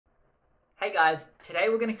Hey guys, today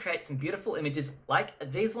we're going to create some beautiful images like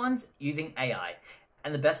these ones using AI.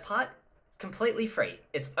 And the best part, it's completely free.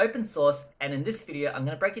 It's open source, and in this video I'm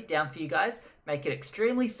going to break it down for you guys, make it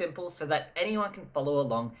extremely simple so that anyone can follow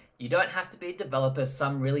along. You don't have to be a developer,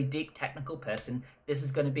 some really deep technical person. This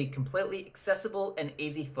is going to be completely accessible and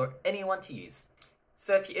easy for anyone to use.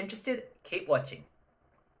 So if you're interested, keep watching.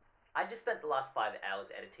 I just spent the last 5 hours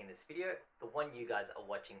editing this video, the one you guys are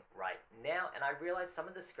watching right now, and I realized some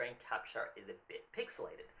of the screen capture is a bit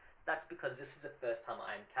pixelated. That's because this is the first time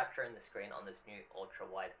I'm capturing the screen on this new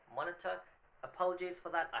ultra-wide monitor. Apologies for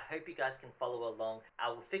that. I hope you guys can follow along. I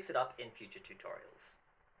will fix it up in future tutorials.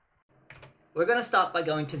 We're going to start by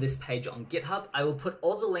going to this page on GitHub. I will put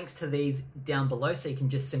all the links to these down below so you can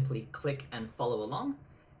just simply click and follow along.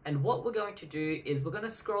 And what we're going to do is we're going to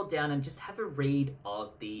scroll down and just have a read of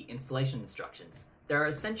the installation instructions. There are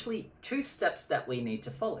essentially 2 steps that we need to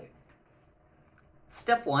follow.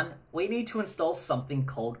 Step 1, we need to install something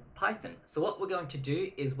called Python. So what we're going to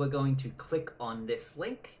do is we're going to click on this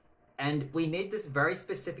link, and we need this very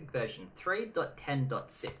specific version,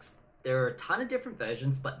 3.10.6. There are a ton of different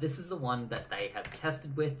versions, but this is the one that they have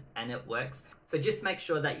tested with and it works. So just make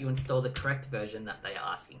sure that you install the correct version that they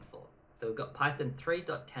are asking for. So we've got Python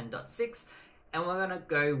 3.10.6, and we're going to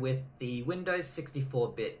go with the Windows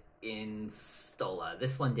 64-bit installer,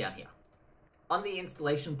 this one down here. On the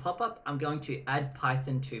installation pop-up, I'm going to add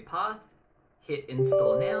Python to path, hit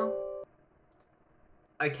install now.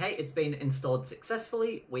 Okay, it's been installed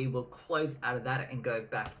successfully. We will close out of that and go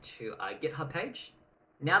back to our GitHub page.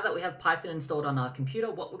 Now that we have Python installed on our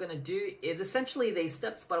computer, what we're going to do is essentially these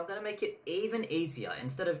steps, but I'm going to make it even easier.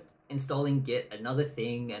 Instead of installing git another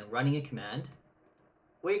thing and running a command,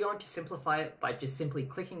 we're going to simplify it by just simply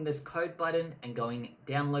clicking this code button and going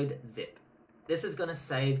download zip. This is going to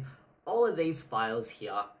save all of these files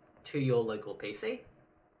here to your local PC.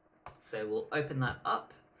 So we'll open that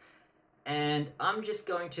up, and I'm just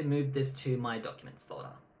going to move this to my documents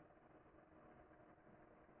folder.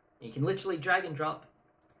 You can literally drag and drop,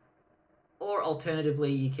 or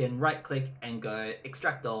alternatively you can right click and go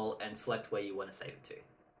extract all and select where you want to save it to.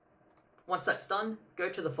 Once that's done, go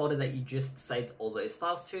to the folder that you just saved all those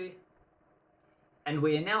files to. And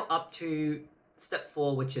we are now up to step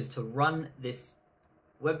 4, which is to run this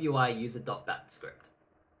webui user.bat script.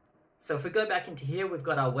 So if we go back into here, we've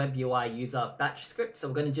got our webui user batch script. So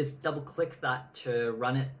we're going to just double click that to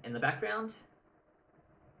run it in the background.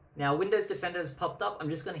 Now Windows Defender has popped up. I'm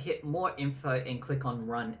just going to hit more info and click on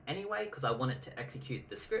run anyway, because I want it to execute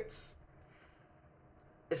the scripts.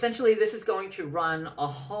 Essentially, this is going to run a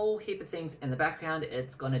whole heap of things in the background.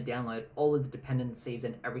 It's going to download all of the dependencies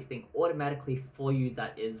and everything automatically for you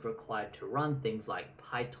that is required to run, things like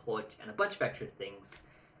PyTorch and a bunch of extra things.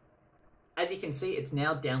 As you can see, it's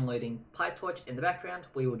now downloading PyTorch in the background.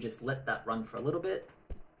 We will just let that run for a little bit.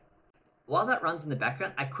 While that runs in the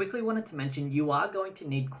background, I quickly wanted to mention you are going to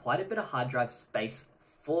need quite a bit of hard drive space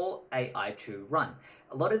for AI to run.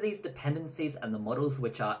 A lot of these dependencies and the models,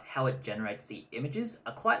 which are how it generates the images,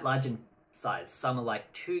 are quite large in size. Some are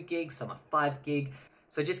like 2 gig, some are 5 gig.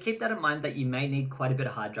 So just keep that in mind that you may need quite a bit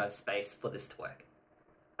of hard drive space for this to work.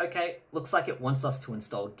 Okay, looks like it wants us to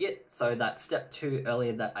install Git. So that step 2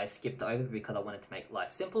 earlier that I skipped over because I wanted to make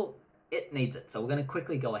life simple, it needs it. So we're going to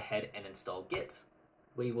quickly go ahead and install Git.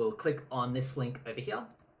 We will click on this link over here.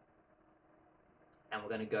 And we're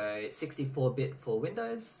going to go 64-bit for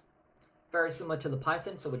Windows. Very similar to the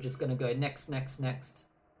Python, so we're just going to go next, next, next.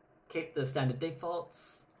 Keep the standard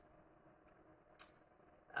defaults.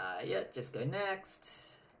 Yeah, just go next,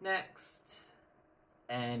 next.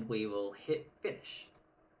 And we will hit finish.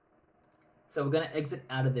 So we're going to exit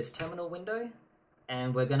out of this terminal window,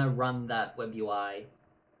 and we're going to run that WebUI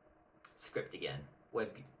script again,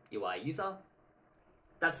 WebUI user.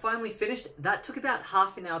 That's finally finished. That took about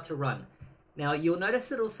half an hour to run. Now you'll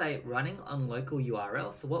notice it'll say running on local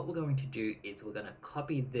URL. So what we're going to do is we're going to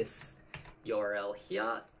copy this URL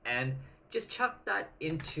here and just chuck that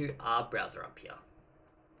into our browser up here.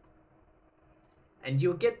 And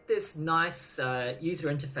you'll get this nice user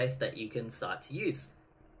interface that you can start to use.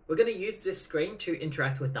 We're going to use this screen to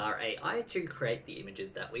interact with our AI to create the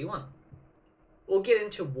images that we want. We'll get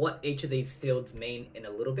into what each of these fields mean in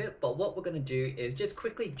a little bit, but what we're going to do is just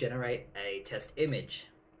quickly generate a test image.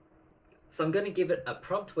 So I'm going to give it a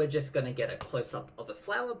prompt. We're just going to get a close-up of a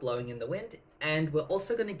flower blowing in the wind, and we're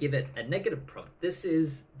also going to give it a negative prompt. This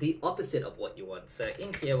is the opposite of what you want. So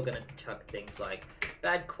in here, we're going to chuck things like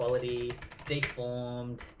bad quality,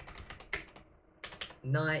 deformed,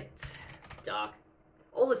 night, dark,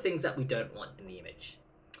 all the things that we don't want in the image.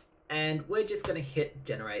 And we're just going to hit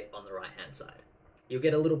generate on the right-hand side. You'll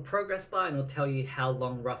get a little progress bar and it'll tell you how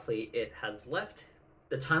long roughly it has left.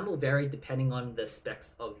 The time will vary depending on the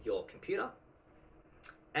specs of your computer.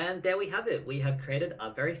 And there we have it. We have created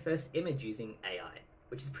our very first image using AI,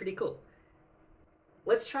 which is pretty cool.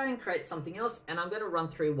 Let's try and create something else, and I'm going to run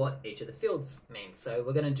through what each of the fields means. So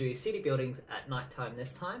we're going to do city buildings at nighttime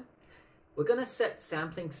this time. We're going to set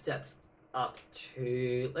sampling steps up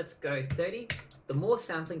to, let's go 30. The more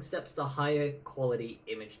sampling steps, the higher quality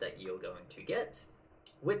image that you're going to get.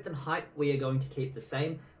 Width and height, we are going to keep the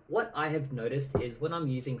same. What I have noticed is when I'm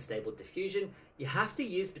using stable diffusion, you have to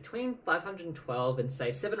use between 512 and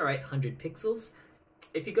say 700 or 800 pixels.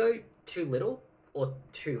 If you go too little or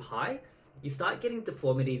too high, you start getting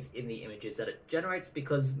deformities in the images that it generates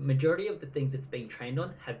because majority of the things it's being trained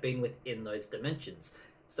on have been within those dimensions.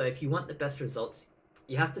 So if you want the best results,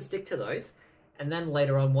 you have to stick to those. And then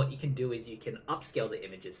later on, what you can do is you can upscale the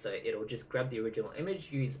images. So it'll just grab the original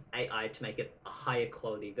image, use AI to make it a higher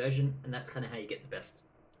quality version. And that's kind of how you get the best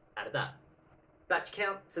out of that. Batch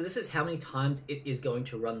count. So this is how many times it is going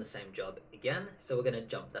to run the same job again. So we're going to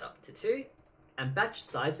jump that up to 2. And batch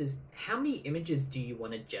size is how many images do you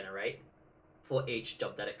want to generate for each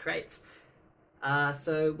job that it creates.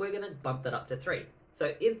 So we're going to bump that up to 3.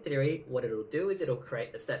 So in theory, what it'll do is it'll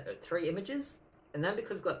create a set of 3 images. And then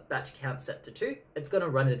because we've got batch count set to 2, it's going to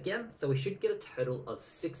run it again. So we should get a total of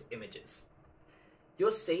 6 images.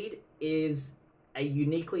 Your seed is a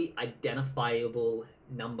uniquely identifiable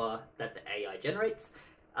number that the AI generates.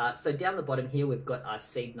 So down the bottom here, we've got our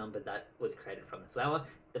seed number that was created from the flower.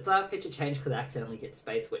 The flower picture changed because I accidentally hit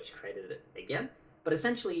space, which created it again. But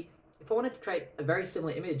essentially, if I wanted to create a very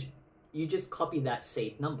similar image, you just copy that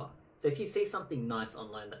seed number. So if you see something nice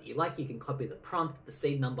online that you like, you can copy the prompt, the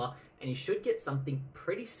seed number, and you should get something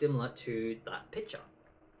pretty similar to that picture.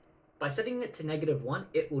 By setting it to -1,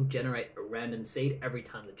 it will generate a random seed every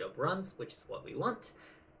time the job runs, which is what we want.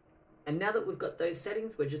 And now that we've got those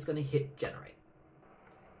settings, we're just going to hit generate.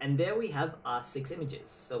 And there we have our 6 images.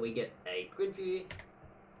 So we get a grid view,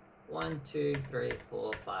 1, 2, 3,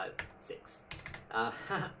 4, 5, 6.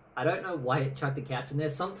 I don't know why it chucked the couch in there.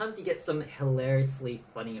 Sometimes you get some hilariously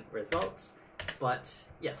funny results, but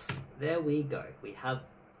yes, there we go. We have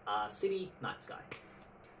our city night sky.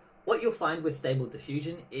 What you'll find with stable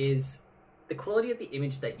diffusion is the quality of the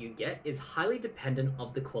image that you get is highly dependent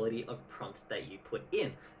of the quality of prompt that you put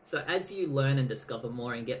in. So as you learn and discover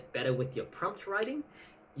more and get better with your prompt writing,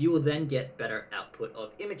 you will then get better output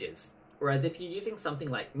of images. Whereas if you're using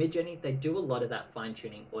something like Midjourney, they do a lot of that fine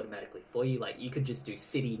tuning automatically for you. Like you could just do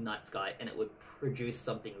city, night sky, and it would produce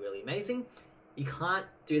something really amazing. You can't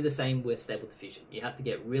do the same with stable diffusion. You have to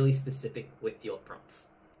get really specific with your prompts.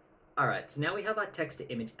 All right, so now we have our text to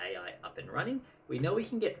image AI up and running. We know we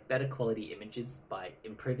can get better quality images by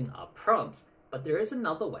improving our prompts, but there is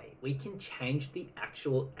another way. We can change the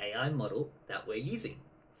actual AI model that we're using.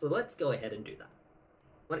 So let's go ahead and do that.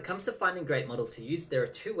 When it comes to finding great models to use, there are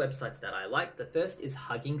 2 websites that I like. The first is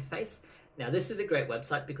Hugging Face. Now this is a great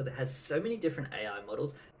website because it has so many different AI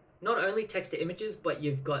models, not only text to images, but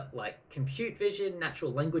you've got like compute vision,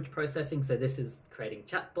 natural language processing. So this is creating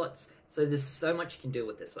chatbots. So there's so much you can do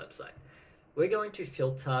with this website. We're going to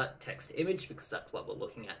filter text to image because that's what we're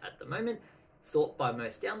looking at the moment. Sort by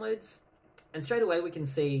most downloads. And straight away we can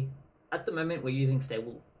see at the moment we're using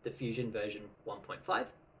stable diffusion version 1.5.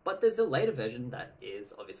 But there's a later version that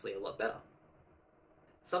is obviously a lot better.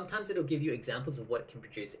 Sometimes it'll give you examples of what it can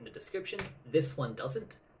produce in the description. This one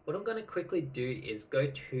doesn't. What I'm going to quickly do is go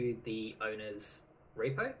to the owner's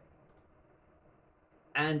repo.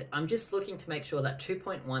 And I'm just looking to make sure that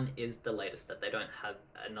 2.1 is the latest, that they don't have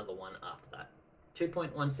another one after that.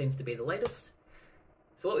 2.1 seems to be the latest.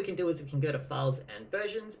 So what we can do is we can go to files and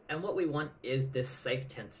versions, and what we want is this safe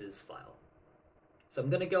tenses file. So I'm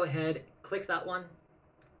going to go ahead, click that one.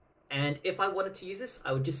 And if I wanted to use this,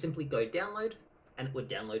 I would just simply go download and it would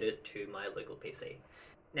download it to my local PC.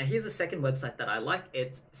 Now here's a second website that I like.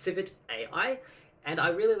 It's Civit AI. And I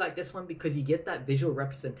really like this one because you get that visual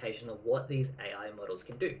representation of what these AI models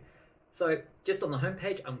can do. So just on the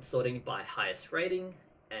homepage, I'm sorting by highest rating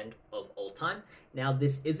and of all time. Now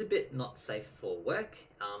this is a bit not safe for work.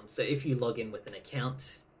 So if you log in with an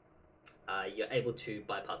account, you're able to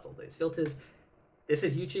bypass all those filters. This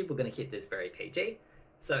is YouTube. We're going to keep this very PG.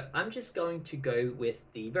 So I'm just going to go with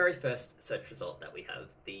the very first search result that we have,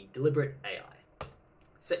 the deliberate AI.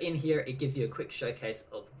 So in here, it gives you a quick showcase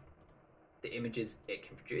of the images it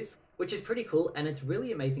can produce, which is pretty cool, and it's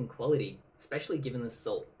really amazing quality, especially given this is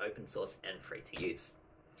all open source and free to use.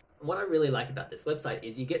 And what I really like about this website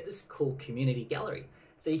is you get this cool community gallery.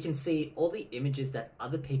 So you can see all the images that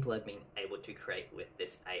other people have been able to create with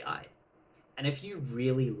this AI. And if you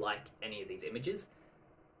really like any of these images,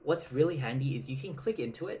 what's really handy is you can click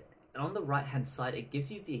into it, and on the right hand side it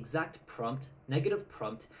gives you the exact prompt, negative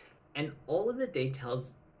prompt, and all of the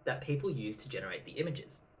details that people use to generate the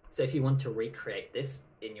images. So if you want to recreate this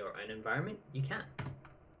in your own environment, you can.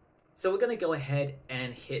 So we're going to go ahead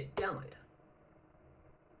and hit download.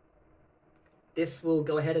 This will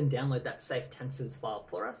go ahead and download that safe tensors file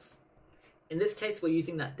for us. In this case, we're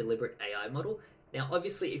using that deliberate AI model. Now,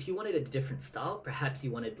 obviously, if you wanted a different style, perhaps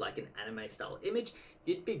you wanted like an anime style image,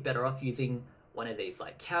 you'd be better off using one of these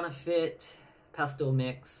like Counterfeit, Pastel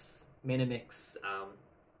Mix, Minimix.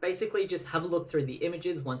 Basically, just have a look through the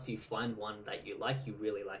images. Once you find one that you like, you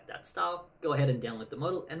really like that style, go ahead and download the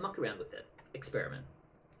model and muck around with it. Experiment.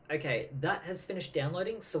 Okay, that has finished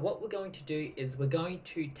downloading. So what we're going to do is we're going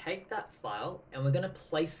to take that file and we're going to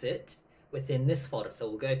place it within this folder. So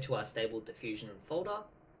we'll go to our Stable Diffusion folder.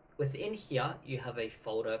 Within here, you have a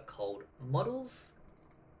folder called Models,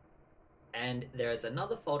 and there is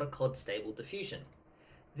another folder called Stable Diffusion.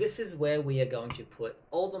 This is where we are going to put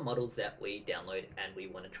all the models that we download and we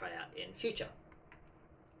want to try out in future.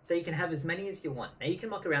 So you can have as many as you want. Now you can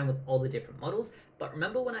muck around with all the different models, but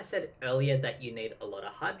remember when I said earlier that you need a lot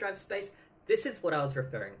of hard drive space? This is what I was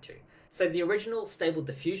referring to. So the original Stable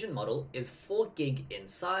Diffusion model is 4 gig in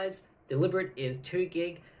size, Deliberate is 2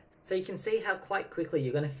 gig, so you can see how quite quickly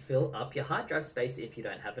you're going to fill up your hard drive space if you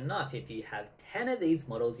don't have enough. If you have 10 of these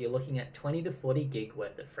models, you're looking at 20 to 40 gig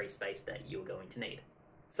worth of free space that you're going to need.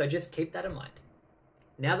 So just keep that in mind.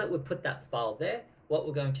 Now that we've put that file there, what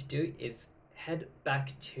we're going to do is head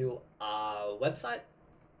back to our website,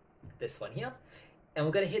 this one here, and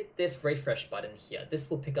we're going to hit this refresh button here. This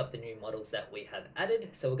will pick up the new models that we have added.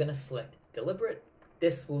 So we're going to select Deliberate.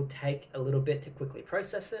 This will take a little bit to quickly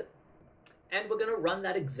process it. And we're going to run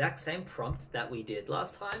that exact same prompt that we did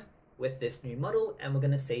last time with this new model, and we're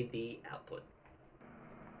going to see the output.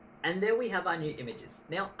 And there we have our new images.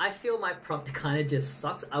 Now, I feel my prompt kind of just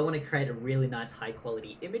sucks. I want to create a really nice high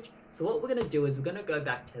quality image. So what we're going to do is we're going to go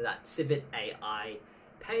back to that Civet AI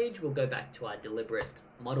page. We'll go back to our Deliberate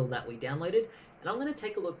model that we downloaded. And I'm going to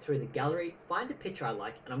take a look through the gallery, find a picture I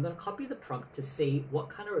like, and I'm going to copy the prompt to see what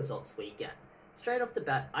kind of results we get. Straight off the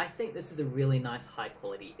bat, I think this is a really nice high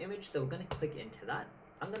quality image. So we're going to click into that.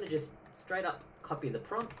 I'm going to just straight up copy the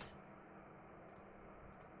prompt.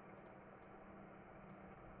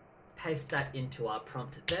 Paste that into our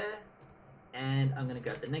prompt there, and I'm going to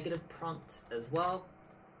grab the negative prompt as well,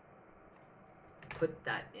 put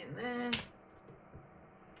that in there,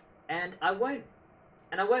 and I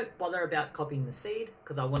won't bother about copying the seed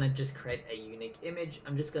because I want to just create a unique image.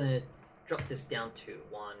 I'm just going to drop this down to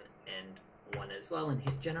 1 and 1 as well and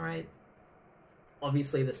hit generate.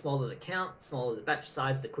 Obviously, the smaller the count, smaller the batch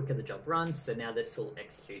size, the quicker the job runs. So now this will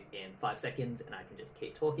execute in 5 seconds, and I can just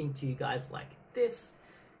keep talking to you guys like this.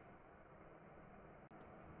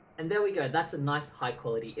 And there we go, that's a nice high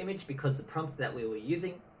quality image because the prompt that we were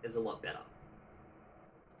using is a lot better.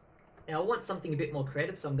 Now I want something a bit more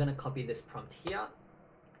creative, so I'm going to copy this prompt here.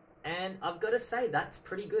 And I've got to say, that's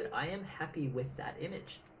pretty good. I am happy with that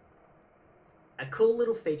image. A cool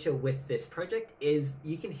little feature with this project is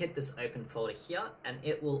you can hit this open folder here and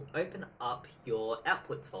it will open up your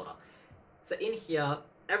outputs folder. So in here,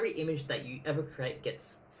 every image that you ever create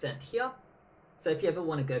gets sent here. So if you ever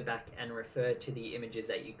want to go back and refer to the images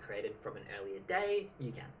that you created from an earlier day,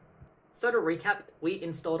 you can. So to recap, we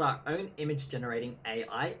installed our own image generating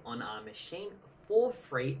AI on our machine for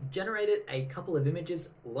free, generated a couple of images,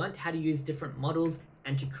 learned how to use different models,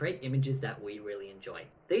 and to create images that we really enjoy.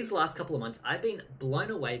 These last couple of months, I've been blown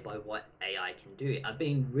away by what AI can do. I've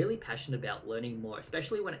been really passionate about learning more,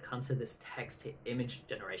 especially when it comes to this text to image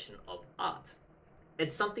generation of art.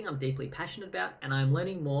 It's something I'm deeply passionate about, and I'm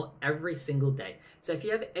learning more every single day. So if you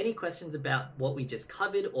have any questions about what we just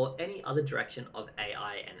covered or any other direction of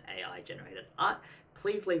AI and AI generated art,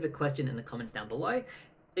 please leave a question in the comments down below.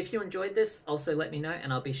 If you enjoyed this, also let me know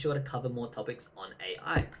and I'll be sure to cover more topics on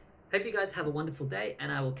AI. Hope you guys have a wonderful day,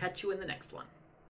 and I will catch you in the next one.